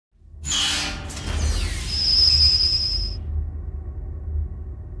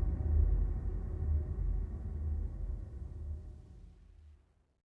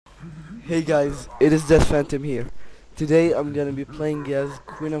Hey guys, it is Death Phantom here. Today I'm gonna be playing as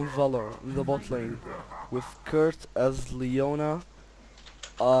Quinn Valor in the bot lane, with Kurt as Leona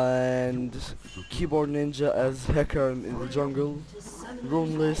and Keyboard Ninja as Hacker in the jungle,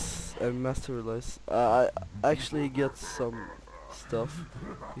 Runeless and Masterless. I actually get some stuff.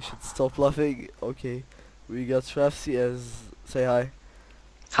 You should stop laughing. Okay, we got Trafsy as say hi.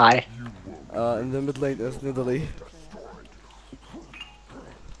 Hi. In the mid lane as Nidalee.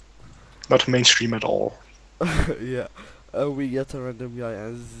 Not mainstream at all. Yeah. We got a random guy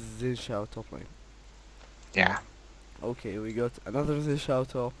as Zinshao top lane. Yeah. Okay, we got another Zinshao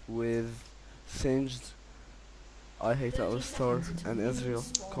top with Singed, I Hate Alistar, and Ezreal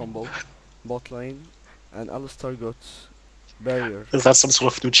combo bot lane, and Alistar got Barrier. Is that some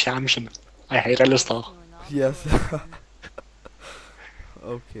sort of new champion? I hate Alistar. Yes.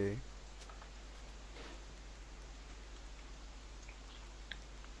 Okay.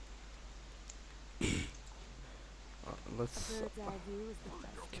 Let's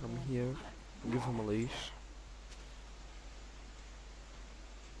come here, give him a leash.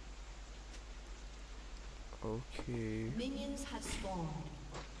 Okay. Minions have spawned.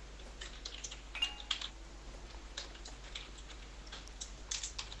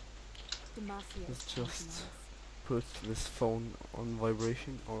 Let's just put this phone on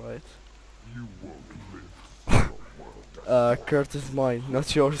vibration, alright? Kurt is mine,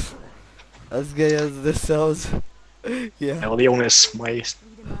 not yours. As gay as this sounds. Yeah. No, Leona is my...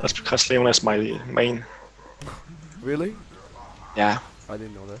 That's because Leona is my main. Really? Yeah. I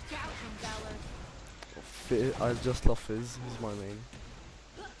didn't know that. I just love Fizz, he's my main.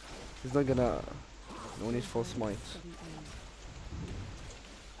 He's not gonna... No need for smite.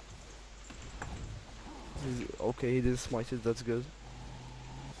 Okay, he didn't smite it, that's good.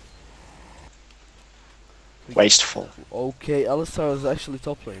 Wasteful. Okay, Alistar is actually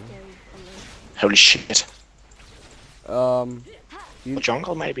top lane. Holy shit. You,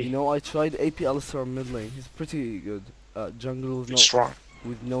 Jungle maybe? you know, I tried AP Alistar mid lane, he's pretty good. Jungle with It's strong.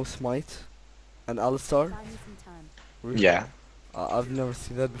 with no smite. And Alistar? Really? Yeah. I've never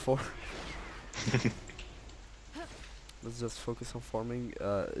seen that before. Let's just focus on farming.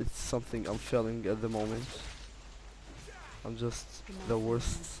 It's something I'm failing at the moment. I'm just the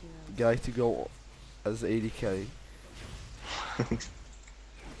worst guy to go as AD carry.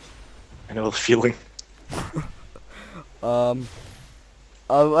 I know the feeling. I'm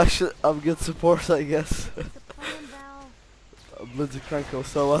good support, I guess. I'm Blitzy Cranko,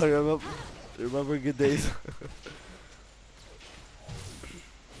 so I remember good days.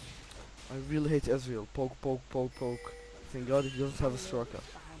 I really hate Ezreal. Poke, poke, poke, poke. Thank God he doesn't have a Soraka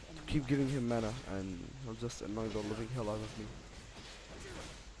to keep giving him mana, and he'll just annoy the living hell out of me.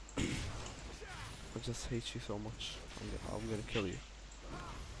 I just hate you so much. I'm gonna kill you.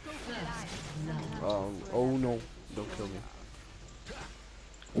 Oh no, don't kill me.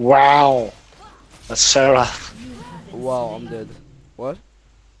 Wow. That's Sarah. Wow, I'm dead. What?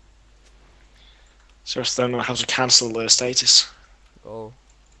 Sarah's don't know how to cancel the status. Oh.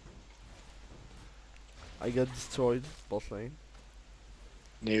 I got destroyed, bot lane.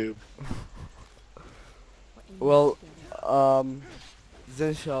 Noob. Well,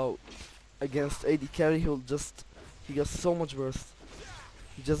 Zenshao against AD carry, he got so much burst.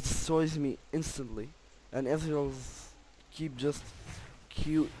 He just destroys me instantly. And Ezreal's keep just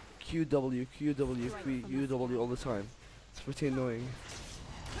QW, QW all the time. It's pretty annoying.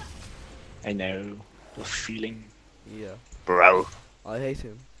 I know. The feeling. Yeah. Bro. I hate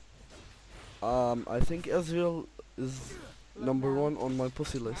him. I think Ezreal is #1 on my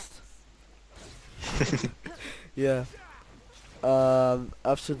pussy list. Yeah.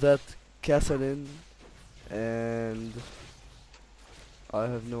 After that, Kassadin, and I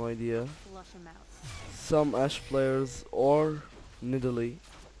have no idea. Some Ashe players or Nidalee.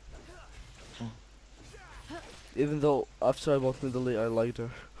 Even though after I bought Nidalee, I liked her.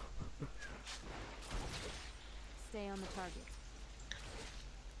 Stay on the target.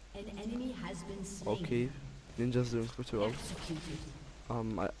 An enemy has been slain. Okay, Ninja's doing pretty well.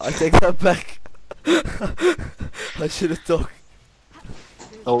 Executed. I take that back. I should've talked.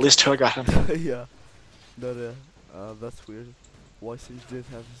 At least her got him. Yeah. But that's weird. Why Singe didn't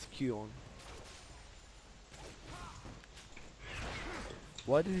have his Q on?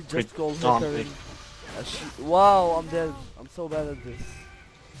 Why did he just call her in? Wow, I'm dead. I'm so bad at this.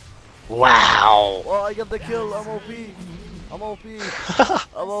 Wow. Oh, I got the kill. I'm OP. I'm OP.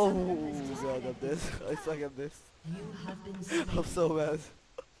 Oh god, I'm dead. I suck at this. You have been slain. I'm so bad.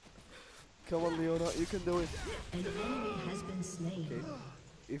 Come on, Leona, you can do it. An enemy has been slain. Okay.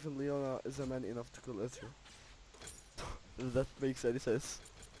 Even Leona is a man enough to kill Ezreal. If that makes any sense.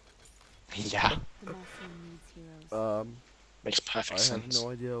 Yeah, The master needs heroes. makes perfect I have sense. no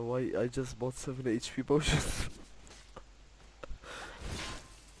idea why I just bought 7 HP potions.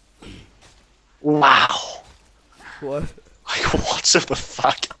 Wow! What? Like, what the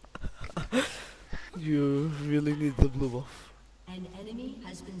fuck? You really need the blue buff. An enemy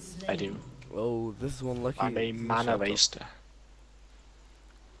has been slain. I do. Oh, this is one lucky. I'm a mana waster.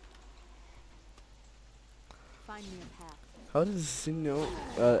 Find me a path. How does Sin know?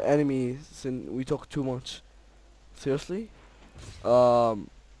 Enemy Sin, we talk too much. Seriously?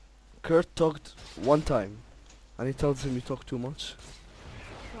 Kurt talked one time, and he tells him you talk too much.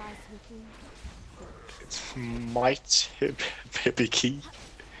 Fly swiftly. It might be key.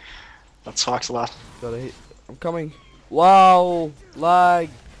 That talks a lot. Gotta hit. I'm coming. Wow! Lag!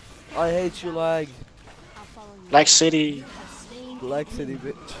 I hate you, lag. I'll follow you. Black City! Lag City,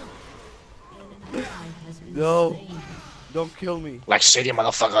 bitch. An ally has been No! slain. Don't kill me. Black City,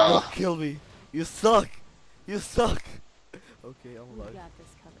 motherfucker! Don't kill me. You suck! You suck! Okay, I'm We've alive. got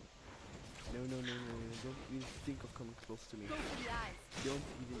this covered. No, no, no, no, no. Don't even think of coming close to me. Don't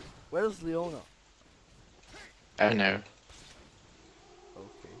even. Where's Leona? Oh no.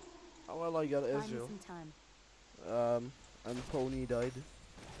 Okay. Oh well, I got Find me Ezreal. some time. And Pony died.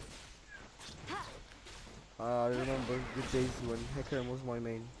 I remember good days when Hecarim was my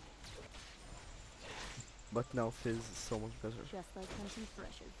main. But now Fizz is so much better. Just like hunting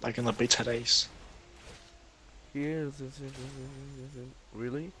fresher. Like in the beta days. Here's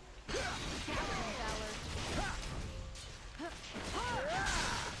really?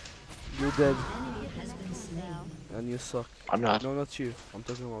 You're dead, Enemy has been slain. and you suck. I'm not. No, not you. I'm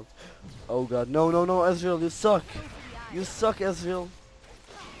talking about. Oh god, no, no, no, Ezreal, you suck. You suck, Ezreal.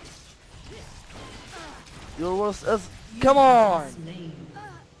 You're worse as. Come on. Slain.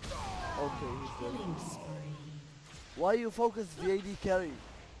 Okay, he's dead. Killing spree. Why you focus the AD carry?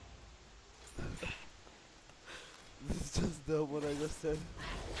 This is just dumb what I just said.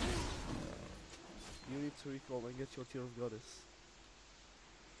 You need to recall and get your Tear of Goddess.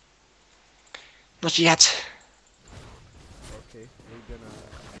 Not yet. Okay, we're gonna.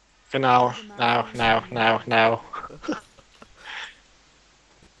 For now. Now.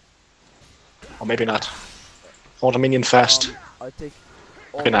 Or maybe not. Hold a minion first. I take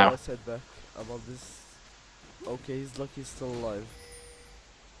all Okay, that now. I said back about this. Okay, he's lucky he's still alive.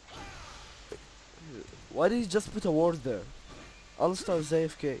 Why did he just put a ward there? Alistar's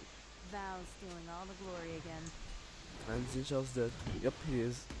AFK. Val's stealing all the glory again. And Zinchao's dead. Yep, he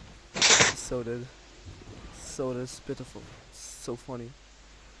is. So dead. So dead, it's pitiful. So funny.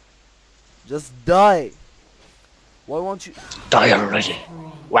 Just die! Why won't you? Die already.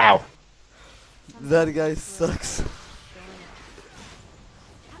 Wow. That guy sucks.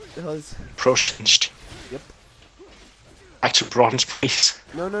 Because Pro changed. Yep. Back to bronze, please.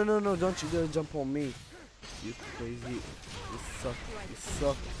 no, no, no, no! Don't you dare jump on me! You crazy! You suck! You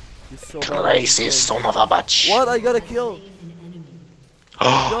suck! You so bad at this Crazy game. son of a bitch. What? I got a kill! An enemy.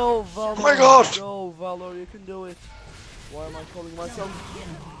 Oh, Go, Valor! my God! Go, Valor! You can do it! Why am I calling myself?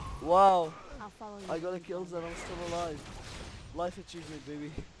 Wow! I'll follow you. I got a kill and I'm still alive. Life achievement,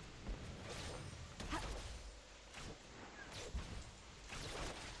 baby.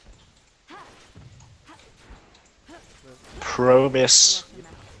 pro miss. Watch him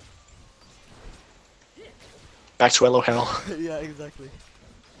out. Back to Hello Hell. Yeah, exactly.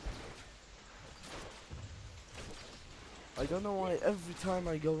 I don't know why every time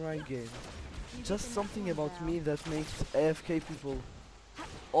I go rank game, just something about me that makes AFK people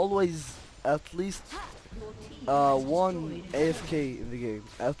always at least one AFK in the game.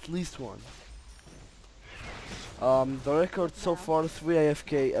 At least one. The record so far 3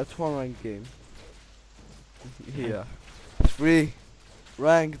 AFK at one ranked game. Yeah. 3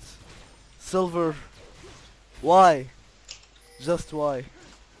 ranked silver. Why? Just why?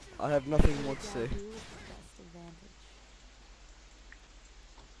 I have nothing more to say. You with best advantage.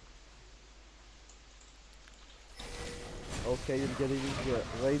 Okay, you're getting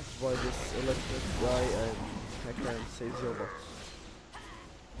raped by this electric guy and Hecarim saves your box.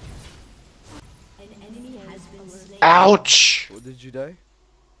 An enemy has been slain. Ouch! Oh, did you die?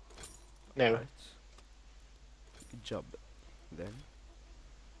 No. Right. Good job. Then.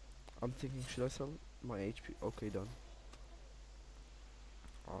 I'm thinking, should I sell my HP? Okay, done.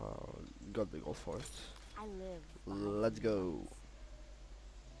 Got the goal for it. I live. behind Let's the go.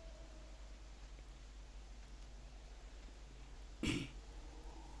 walls.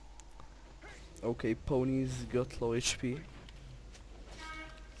 Okay, ponies got low HP.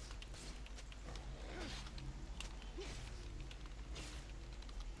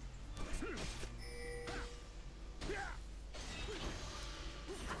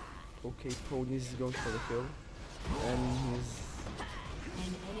 Okay, Pony's going for the kill. And he's...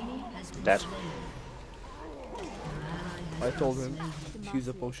 An enemy has been Dead. slain. I told him, Demacia use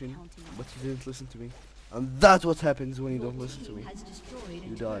a is potion, counting on but he didn't listen to me. And that's what happens when you don't listen to me. Has destroyed a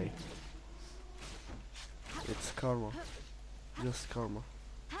You turret. die. It's karma. Just karma.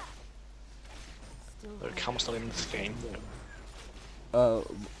 Still There hope. comes not in this game. Uh,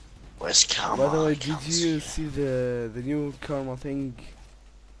 Where's karma? by the way, I did can't you see the new karma thing?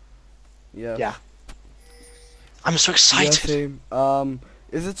 Yeah. Yeah. I'm so Yeah, excited. same.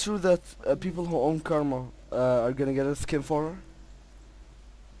 Is it true that people who own karma are gonna get a skin for her?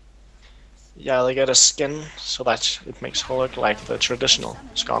 Yeah, they get a skin so that it makes her look like the traditional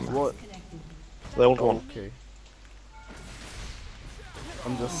Scum, What? the old one. Okay.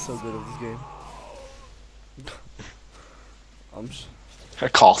 I'm just so good at this game. Her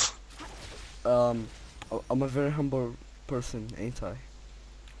cough. I'm a very humble person, ain't I?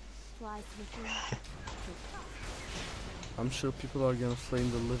 Fly swiftly. I'm sure people are gonna flame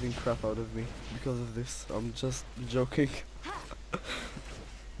the living crap out of me because of this. I'm just joking.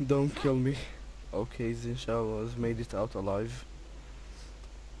 Don't kill me. Okay, Zinshao has made it out alive.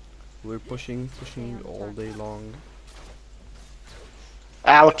 We're pushing all day long.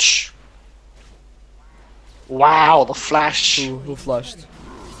 Ouch! Wow, the flash! Who flashed?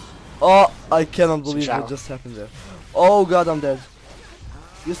 Oh, I cannot believe Zinshao. what just happened there. Oh god, I'm dead.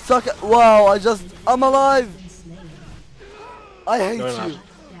 You suck at— wow, I'm alive! I hate No, you're you! not.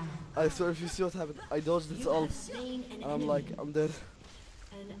 I swear if you see what happened, I dodged it all. Slain an I'm like, enemy. I'm dead.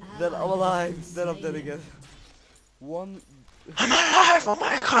 An Then ally I'm has alive. been Then I'm dead slain. again. One, I'm alive! Oh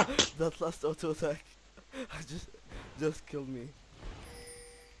my god! that last auto attack, just killed me.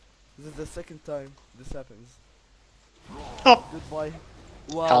 This is the second time this happens. Oh. Goodbye.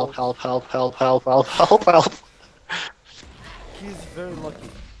 Wow. Help, help, help, help, help, help, help, help! He's very lucky.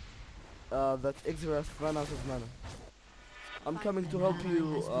 That Xerath ran out of mana. I'm coming to help Ally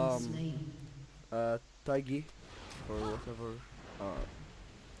you, has been slain. Taigi, or whatever,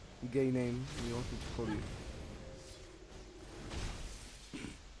 gay name you want me to call you.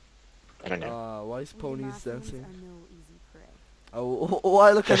 I don't know. Why is Pony's Demacians dancing? are no easy prey. Oh,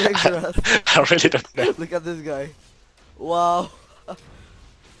 why look at Xerath? I really don't know. Look at this guy. Wow.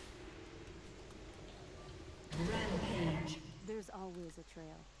 Rampage. There's always a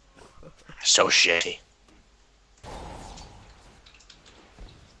trail. So shitty.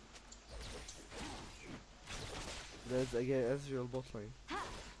 There's again Ezreal bot lane.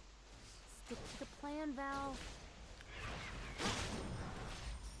 Stick to the plan, Val.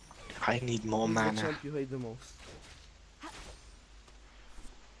 I need more Who's the mana. champ you hate the most?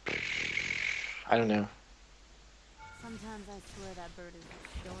 I don't know. Sometimes I swear that bird is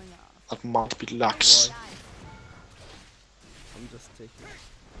just showing off. That might be Lux. Why? I'm just taking.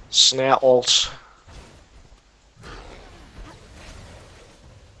 Snare ult. I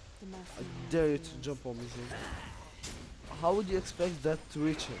Demacia dare you feels to jump on me, Zin. How would you expect that to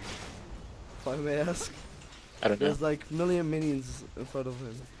reach him? If I may ask. I don't know. There's like million minions in front of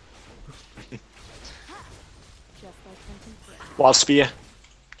him. just like hunting prey. Wild spear.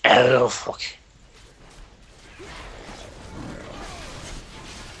 Oh fuck.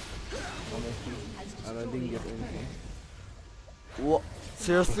 I'm OP, and I didn't get anything. What?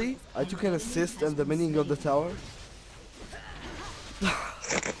 Seriously? I took an assist and the minion got the tower?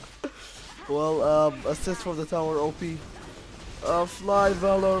 Well, assist for the tower, OP. Fly,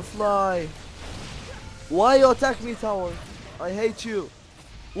 Valor, fly! Why you attack me, tower? I hate you!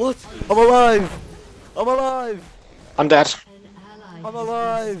 What? I'm alive! I'm alive! I'm dead. An ally I'm has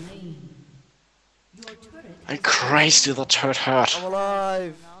alive! been slain. Your turret I'm has crazy the turret hurt. I'm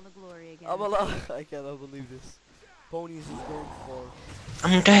alive! And all the glory again. I'm alive! I cannot believe this. Ponies is going for,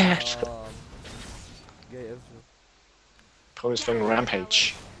 I'm dead. gay Ezreal. Pony's going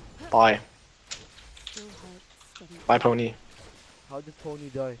rampage. Bye. Still heart steady. Bye, Pony. How did Pony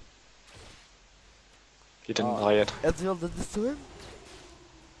die? He didn't buy it. Ezreal did this to him?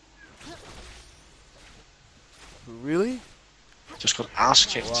 Really? Just got ass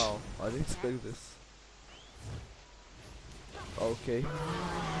kicked. Wow, I didn't expect this. Okay.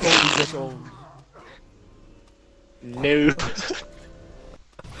 Pony get owned. No.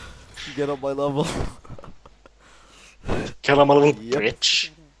 Get up my level. Kill him a little Yep. bitch.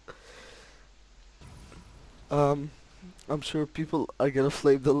 Together. I'm sure people are gonna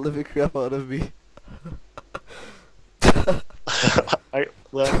flame the living crap out of me. Kill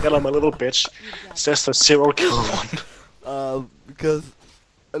him a little bitch. You've got Says the zero kill one. Because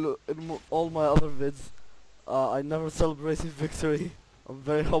in all my other vids, I never celebrated victory. I'm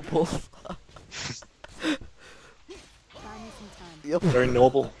very humble. buy me some time. Yep. Very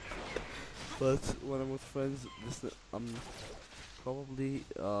noble. But when I'm with friends, this I'm probably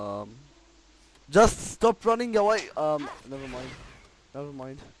just stop running away. Never mind. Never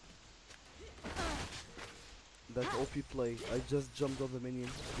mind. That OP play. I just jumped on the minion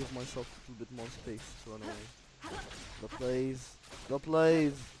to give myself a little bit more space to run away. The plays. The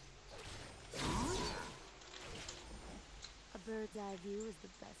plays. A bird's eye view is the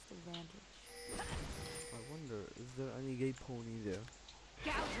best advantage. I wonder, is there any gay pony there?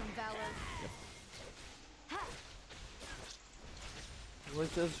 Gouge him, Valor. Where's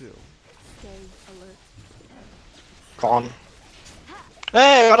Ezreal? Stay alert. Gone.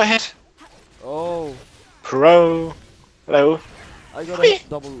 Hey, I got a hit. Oh, Pro. Hello. I got Whee! a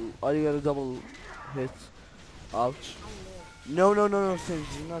double. I got a double hit. Ouch. No, no, no, no, Sings,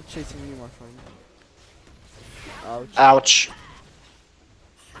 you're not chasing me, my friend. Ouch. Ouch.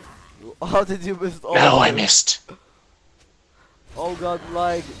 How did you miss all No, of I it? missed. Oh god,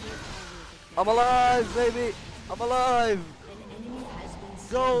 lag. I'm alive, baby. I'm alive. An enemy has been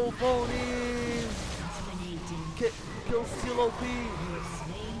Go, ponies. dominating. Kill Steel OP.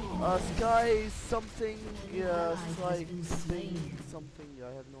 Sky something. Yeah, Sky thing something. I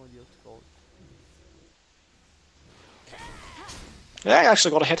have no idea what to call it. Yeah, I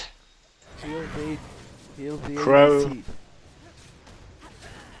actually got a hit. Heal the Crow. ADC.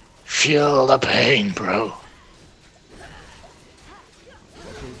 Feel the pain, bro.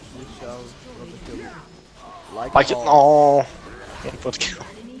 Okay, we shall not kill. Like it. Oh. Input kill.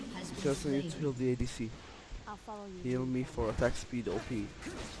 Just need to heal the ADC. I'll follow you. Heal me for attack speed OP.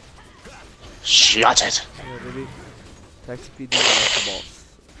 Shut it. Yeah, baby. Attack speed is like the boss.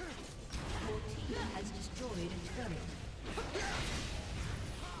 Your team has destroyed a turret.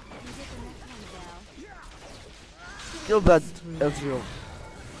 You get the next one, Val. Kill that Ezreal.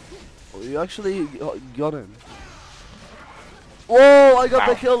 Oh, you actually got him. Whoa, I got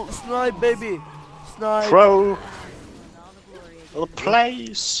the Wow. kill. Snipe, baby. Snipe. Pro. And all the glory again. The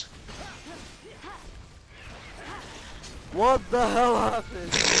place. What the hell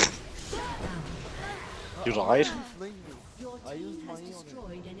happened? You died? Fling me. Your I used team my has E on it.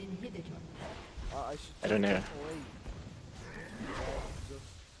 destroyed an inhibitor. I should I don't take know. that away. Just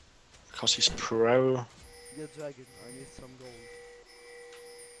Because he's pro. get dragon. I need some gold.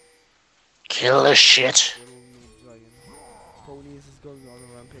 Kill the shit. Little new dragon. Ponies is going on a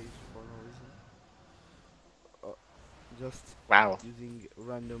rampage for no reason. Just Wow. using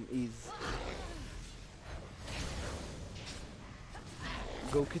random ease.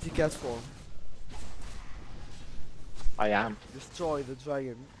 Go kitty cat form. I am. Destroy the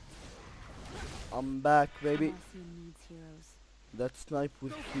dragon. I'm back, baby. Demacia needs heroes. That snipe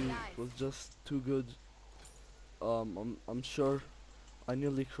with Q was just too good. I'm sure I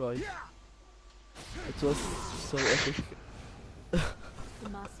nearly cried. It was so epic.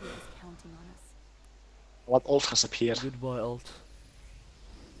 Demacia is counting on us. What ult has appeared? Goodbye, alt.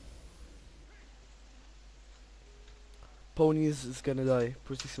 Ponies is gonna die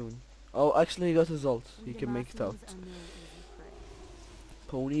pretty soon. Oh, actually, he got his ult. He can make it out. Demacians are no easy prey.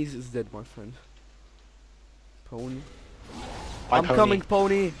 Ponies is dead, my friend. Pony. Bye, I'm pony. coming,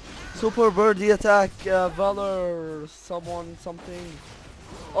 pony. Super birdie attack, Valor, someone, something.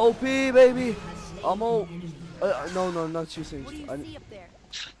 OP, baby. I'm all. No, no, not you, Singed. What do you see up there?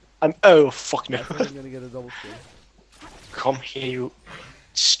 Oh, fuck I no. think I'm gonna get a double kill. Come here, you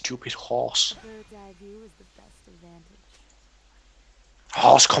stupid horse. A bird's eye view is the best advantage.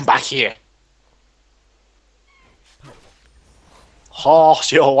 Horse, come back here.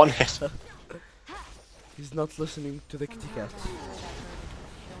 Horse, you're one hit. He's not listening to the kitty cat.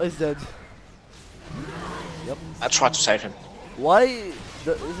 Oh, he's dead. Yep. I tried to save him. Why?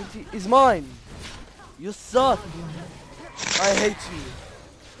 Isn't he? He's mine. You suck. I hate you.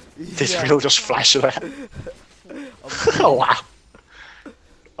 This Yeah. real just flashed there. Oh wow.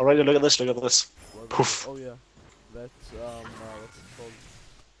 Alright, look at this, look at this. Poof. Oh yeah. That's what's it called?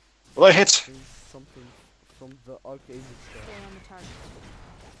 Well, I hit. Something from the arcade stuff. Stay on the target.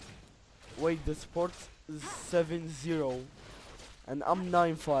 Wait, the support is 7-0 and I'm 9-5.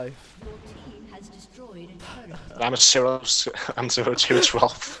 Your team has destroyed a turret. I'm a 0, I'm 0 2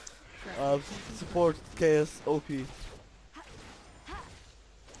 12. Support KS OP.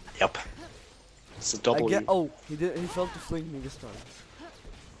 Yep. It's a W. Oh, he did. He failed to fling me this time.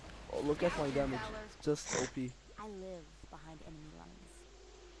 Oh, look at my damage. Just OP. I live behind enemy lines.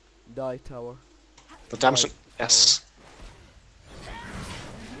 Die tower. The damage. Yes.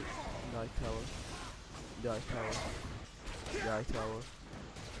 Die tower. Die tower. Die tower.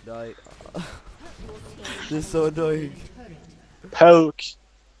 Die. This is so annoying. Poke.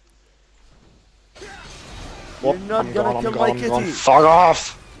 You're What? not I'm gonna gone, kill I'm my gone, I'm gone. kitty. Fuck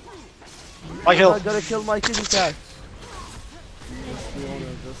off! My kill. I gotta kill my kitty cat. Just Leona,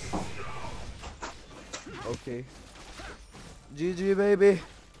 just. Okay. GG baby.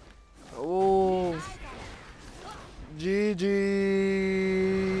 Oh. GG.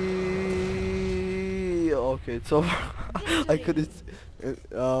 Okay, it's over. I couldn't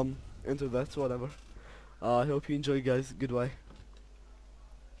enter that. Whatever. I hope you enjoy, guys. Goodbye.